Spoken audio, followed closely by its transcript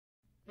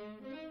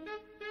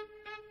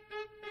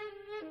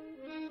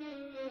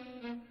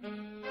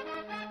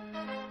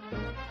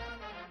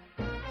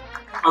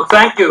Well,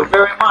 thank you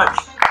very much.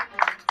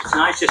 It's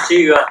nice to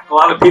see a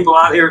lot of people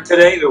out here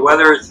today. The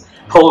weather is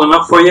holding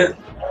up for you.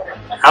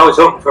 I was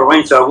hoping for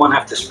rain so I wouldn't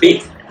have to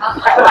speak.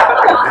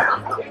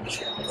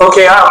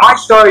 Okay, my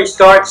story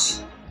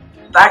starts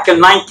back in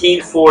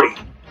 1940.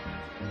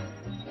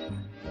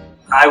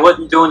 I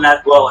wasn't doing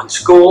that well in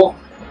school,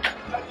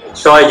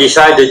 so I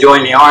decided to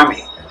join the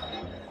Army.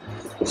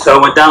 So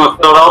I went down to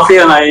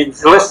Philadelphia and I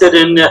enlisted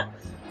in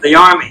the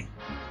Army.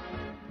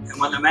 And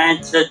when the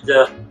man said,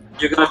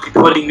 you're going to be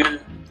putting in a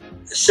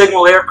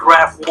signal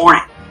aircraft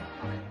warning,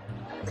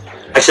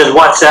 I said,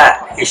 what's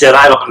that? He said,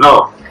 I don't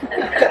know.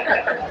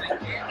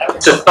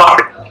 It's a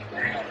thought.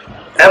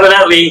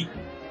 Evidently,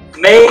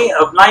 May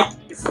of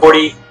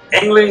 1940,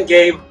 England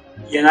gave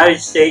the United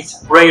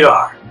States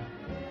radar,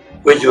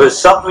 which was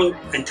something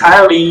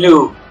entirely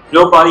new.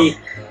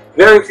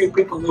 Very few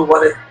people knew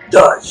what it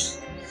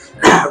does.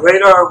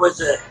 Radar was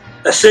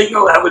a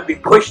signal that would be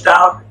pushed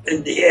out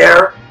in the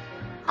air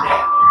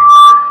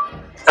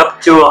up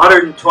to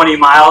 120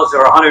 miles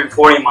or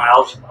 140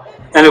 miles,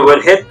 and it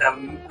would hit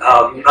an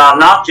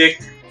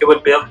object. It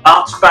would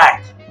bounce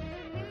back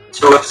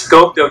to a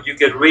scope that you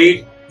could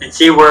read and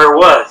see where it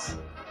was.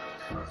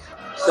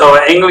 So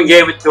England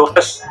gave it to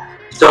us,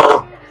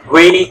 so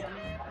we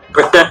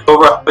were sent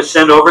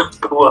over to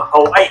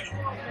Hawaii.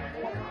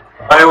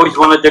 I always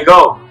wanted to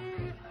go.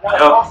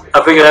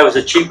 I figured that was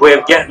a cheap way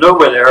of getting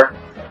over there,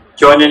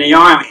 joining the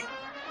Army.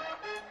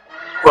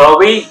 Well,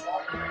 we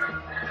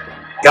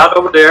got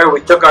over there,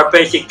 we took our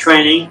basic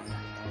training,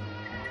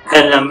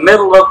 and in the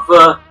middle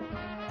of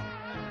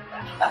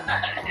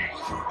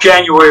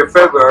January or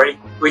February,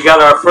 we got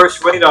our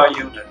first radar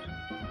unit.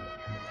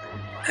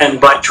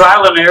 And by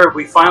trial and error,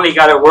 we finally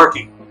got it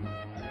working.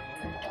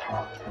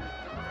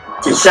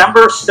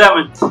 December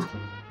 6th,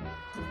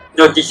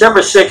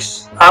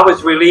 I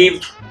was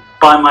relieved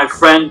by my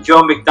friend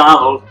Joe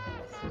McDonald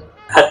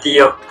at the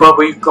what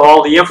we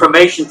call the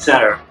information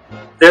center.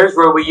 There's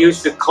where we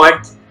used to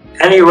collect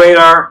any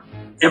radar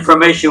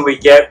information we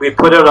get. We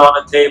put it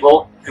on a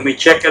table and we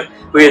check it.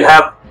 We'd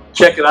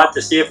check it out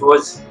to see if it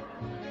was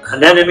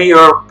an enemy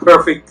or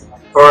perfect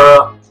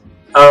or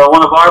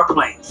one of our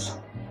planes.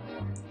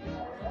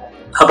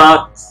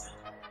 About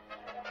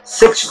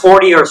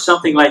 6:40 or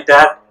something like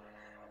that,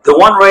 the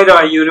one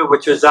radar unit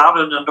which was out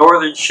on the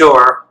northern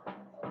shore,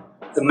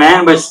 the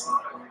man was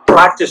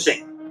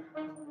practicing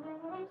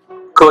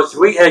because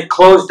we had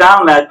closed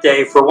down that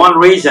day for one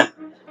reason.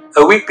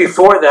 A week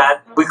before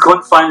that, we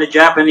couldn't find the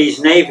Japanese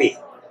Navy.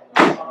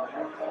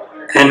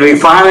 And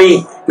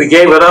we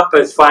gave it up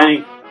as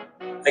finding,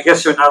 I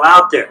guess they're not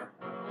out there.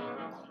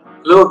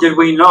 Little did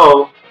we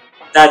know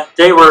that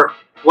they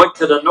went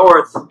to the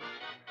north,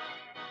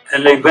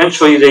 and they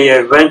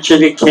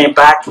eventually came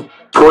back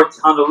towards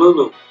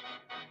Honolulu.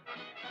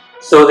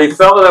 So the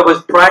fellow that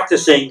was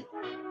practicing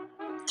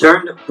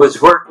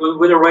was working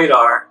with a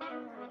radar,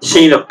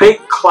 seen a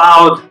big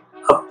cloud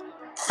of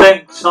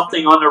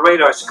something on the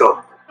radar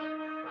scope.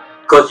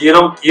 Because you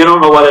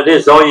don't know what it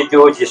is. All you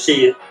do is you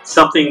see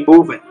something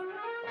moving.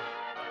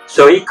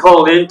 So he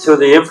called into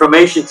the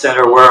information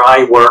center where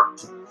I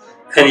worked,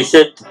 and he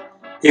said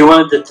he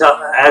wanted to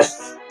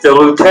ask the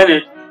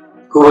lieutenant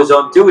who was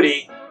on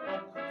duty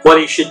what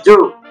he should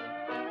do.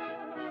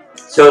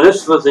 So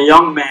this was a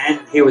young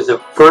man. He was a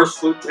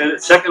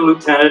second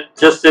lieutenant,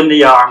 just in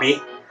the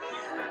Army,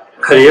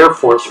 the Air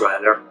Force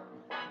rather.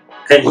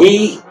 And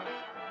he,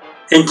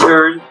 in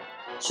turn,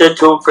 said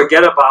to him,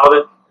 forget about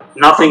it,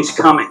 nothing's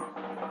coming.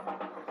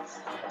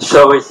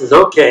 So he says,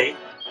 okay.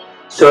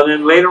 So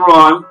then later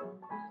on,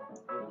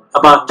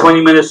 about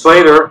 20 minutes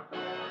later,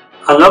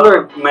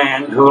 another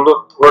man who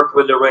worked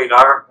with the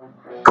radar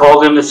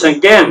called him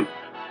again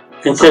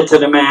and said to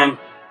the man,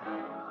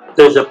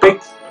 there's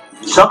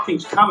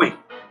something's coming.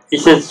 He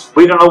says,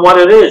 we don't know what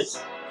it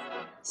is.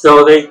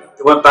 So they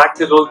went back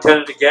to the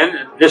lieutenant again,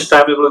 and this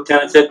time the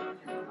lieutenant said,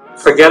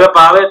 forget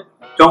about it,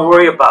 don't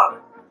worry about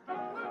it.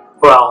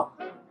 Well,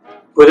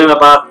 within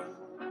about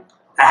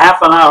a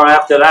half an hour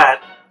after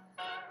that,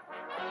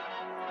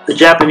 the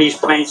Japanese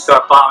planes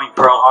start bombing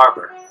Pearl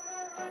Harbor.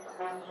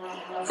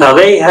 Now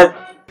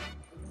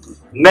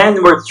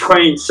men were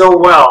trained so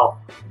well,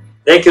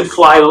 they could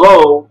fly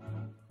low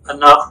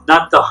enough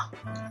not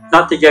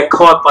to get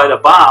caught by the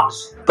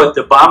bombs, but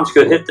the bombs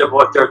could hit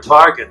their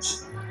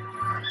targets.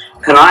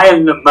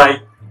 And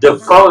the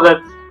fellow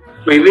that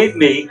relieved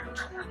me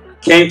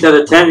came to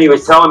the tent. He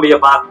was telling me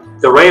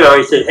about the radar.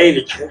 He said, "Hey,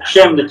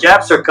 the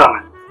Japs are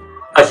coming."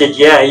 I said,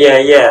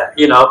 "Yeah,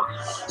 you know."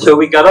 So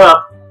we got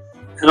up,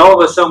 and all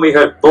of a sudden we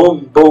heard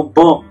boom, boom,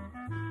 boom.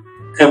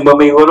 And when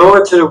we went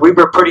over we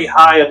were pretty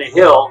high on the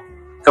hill,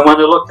 and when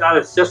they looked out,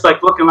 it's just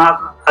like looking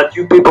out at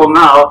you people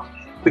now.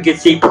 We could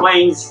see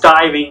planes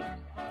diving.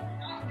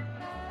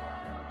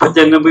 But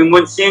then we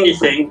wouldn't see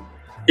anything.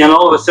 Then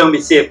all of a sudden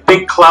we see a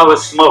big cloud of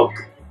smoke.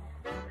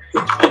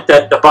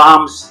 That the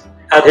bombs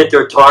had hit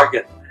their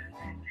target.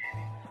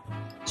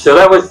 So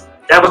that was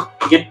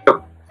to get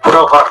to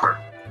Pearl Harbor.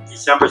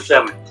 December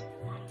 7th.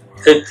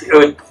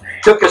 It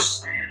took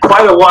us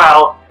quite a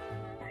while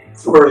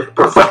to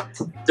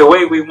perfect the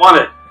way we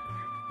wanted.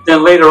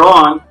 Then later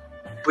on,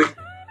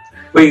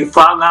 we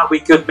found out we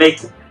could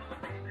make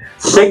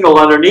signal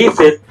underneath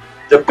it,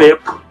 the bib,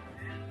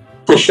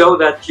 to show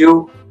that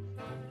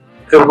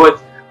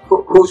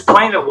whose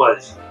plane it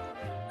was.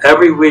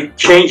 We'd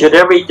change it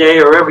every day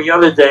or every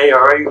other day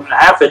or even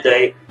half a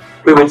day.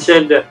 We would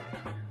send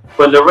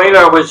when the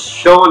radar was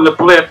showing the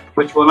blip,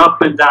 which went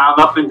up and down,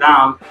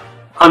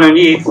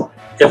 underneath,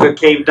 if it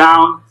came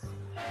down,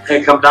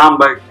 it come down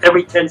by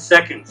every 10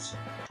 seconds.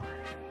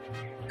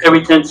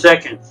 Every 10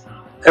 seconds.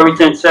 Every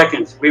 10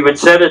 seconds. We would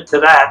set it to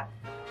that.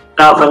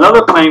 Now, if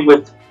another plane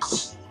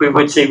we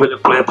would see with the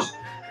blips,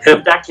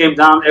 if that came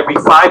down every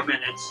 5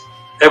 minutes,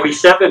 every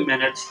 7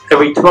 minutes,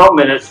 every 12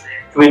 minutes,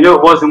 we knew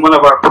it wasn't one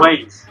of our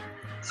planes.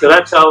 So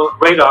that's how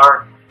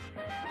radar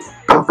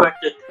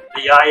perfected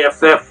the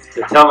IFF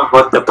to tell them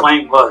what the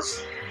plane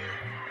was.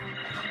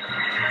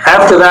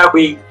 After that,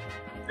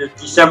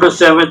 December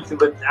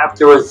 7th,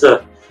 afterwards,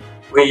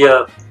 we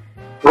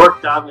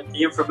worked down at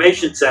the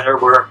information center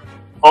where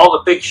all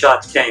the big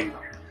shots came.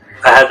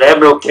 I had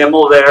Admiral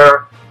Schimmel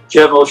there,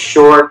 General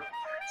Short,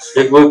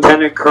 the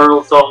lieutenant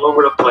colonels all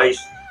over the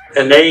place,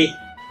 and they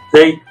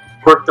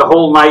worked the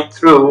whole night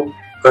through,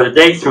 or the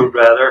day through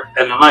rather,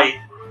 and the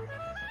night.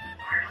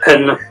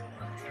 And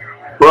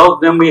well,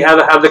 then we had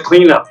to have the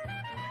cleanup.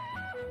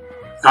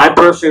 I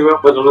personally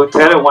went with the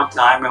lieutenant one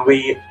time, and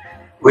we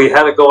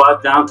had to go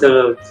out down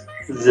to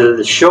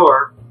the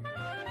shore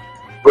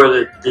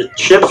where the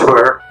ships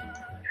were,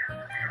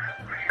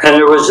 and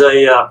there was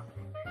a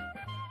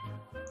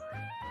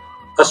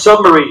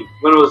submarine,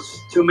 one of those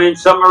two main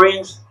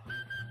submarines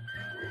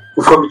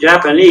from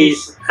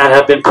Japanese, and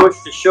had been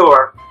pushed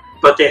ashore,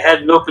 but they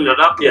hadn't opened it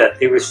up yet.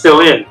 They were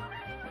still in.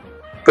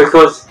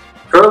 Because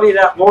early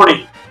that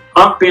morning,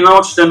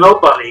 unbeknownst to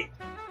nobody,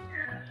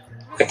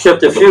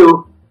 except a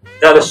few,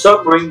 that a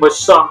submarine was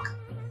sunk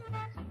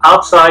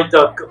outside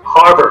the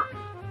harbor.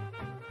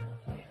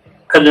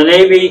 And the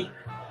Navy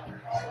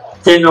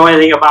didn't know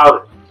anything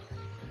about it.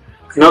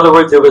 In other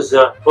words, there was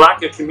a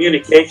lack of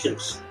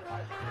communications.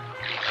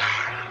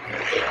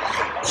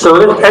 So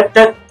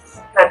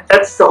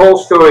that's the whole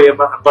story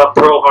about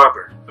Pearl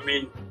Harbor. I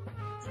mean,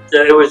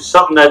 it was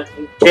something that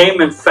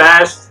came in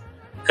fast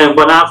and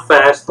went out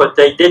fast, but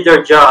they did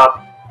their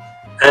job,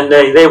 and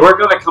they were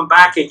going to come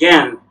back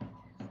again,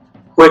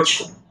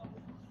 which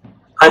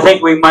I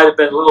think we might have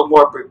been a little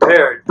more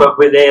prepared, but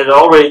they had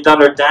already done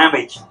their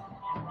damage.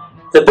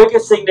 The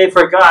biggest thing they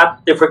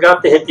forgot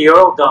to hit the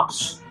oil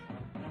dumps.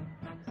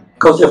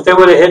 Because if they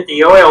would have hit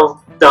the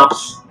oil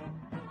dumps,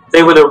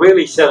 they would have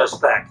really set us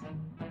back.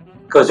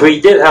 Because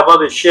we did have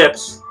other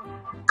ships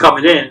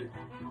coming in.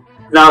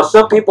 Now,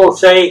 some people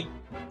say,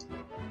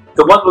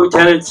 the one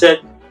lieutenant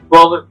said,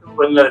 well,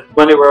 when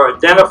they were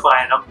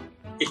identifying them,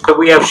 he said,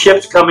 we have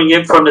ships coming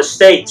in from the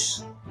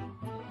States,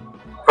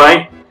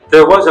 right?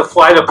 There was a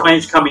flight of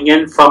planes coming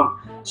in from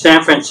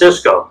San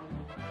Francisco.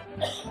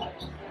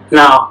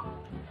 Now,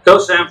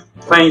 those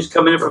planes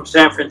coming in from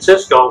San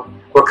Francisco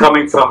were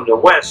coming from the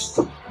west.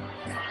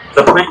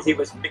 The planes he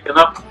was picking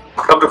up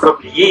coming from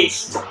the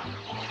east.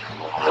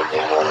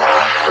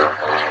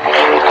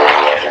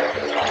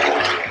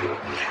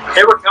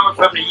 They were coming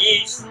from the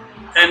east,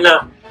 and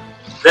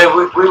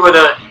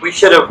we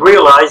should have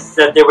realized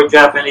that they were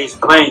Japanese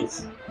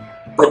planes,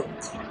 but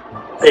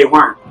they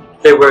weren't.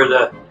 They were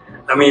the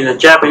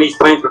Japanese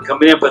planes were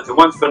coming in, but the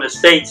ones from the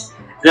States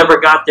never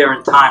got there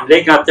in time.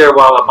 They got there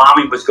while the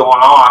bombing was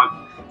going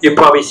on. You've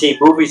probably seen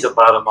movies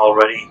about them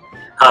already,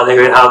 how they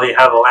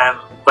had to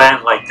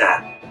land like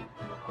that.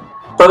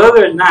 But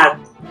other than that,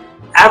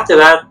 after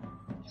that,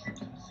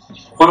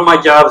 one of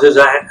my jobs is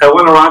I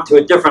went around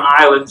to different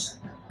islands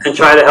and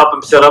tried to help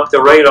them set up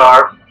the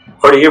radar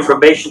or the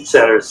information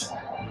centers.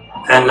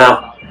 And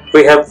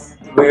we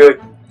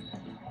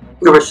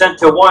were sent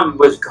to one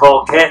was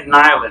called Canton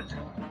Island.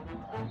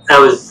 That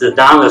was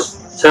down the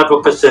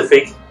Central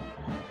Pacific.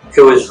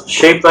 It was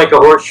shaped like a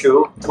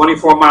horseshoe,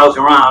 24 miles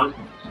around,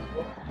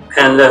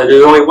 and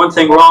there's only one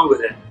thing wrong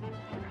with it.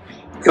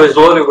 It was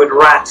loaded with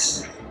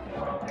rats.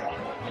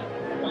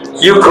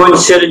 You couldn't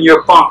sit in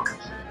your bunk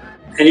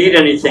and eat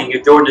anything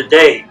during the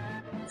day.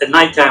 At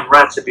nighttime,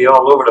 rats would be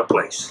all over the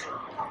place.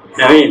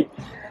 I mean,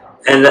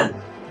 and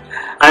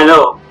I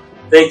know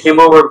they came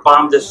over and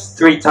bombed us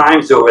 3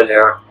 times over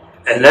there,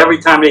 and every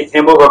time they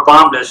came over and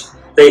bombed us,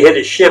 they hit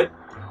a ship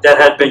that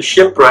had been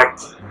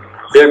shipwrecked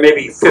there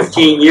maybe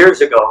 15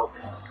 years ago,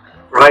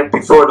 right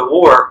before the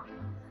war,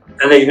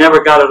 and they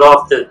never got it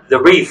off the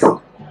reef.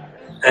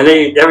 And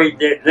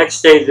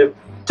next day, the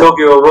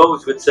Tokyo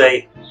Rose would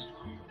say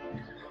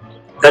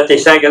that they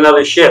sank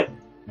another ship.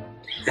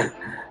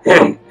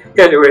 Yeah,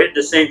 they were hitting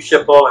the same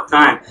ship all the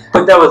time.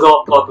 But that was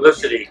all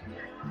publicity.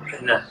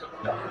 And,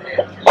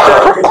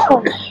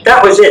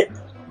 that was it.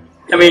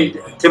 I mean,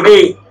 to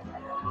me,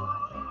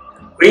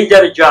 we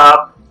did a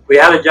job. We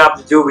had a job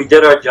to do. We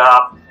did our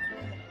job.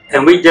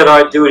 And we did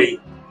our duty.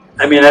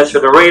 I mean, as for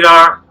the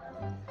radar,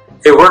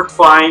 it worked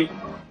fine.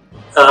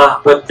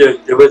 but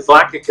there was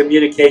lack of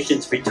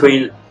communications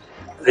between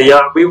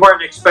we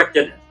weren't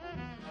expecting it,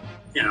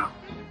 you know.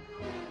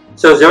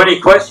 So is there any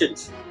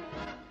questions?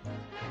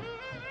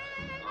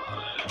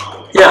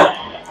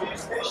 Yeah. Were you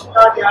stationed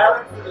on the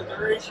island for the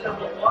duration of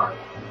the war?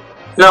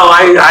 No,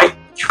 I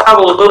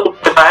traveled a little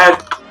bit. I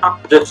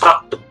had this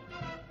up,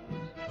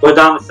 go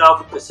down the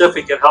South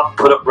Pacific and help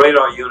put up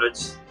radar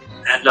units.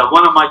 And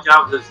one of my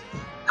jobs was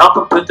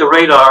helping put the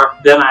radar.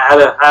 Then I had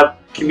to have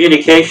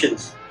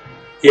communications.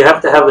 You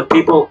have to have the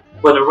people,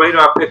 when the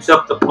radar picks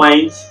up the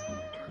planes,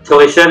 till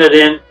they send it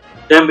in.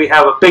 Then we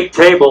have a big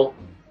table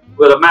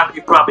with a map.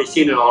 You've probably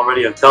seen it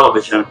already on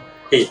television.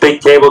 These big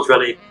tables where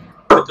they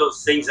put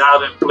those things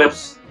out in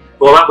blips.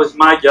 Well, that was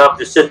my job,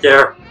 to sit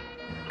there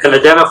and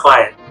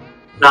identify it.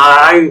 Now,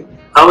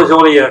 I was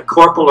only a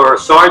corporal or a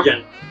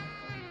sergeant,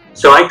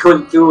 so I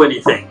couldn't do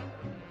anything.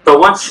 But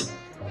once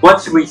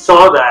we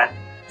saw that,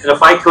 and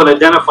if I could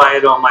identify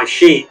it on my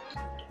sheet,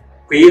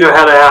 we either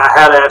had to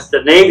ask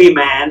the Navy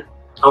man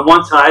on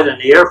one side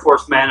and the Air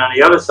Force man on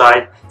the other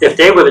side if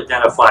they would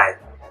identify it,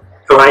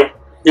 all right?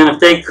 And if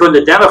they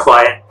couldn't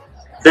identify it,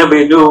 then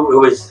we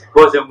knew it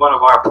wasn't one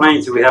of our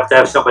planes, so we have to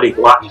have somebody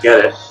go out and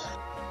get it.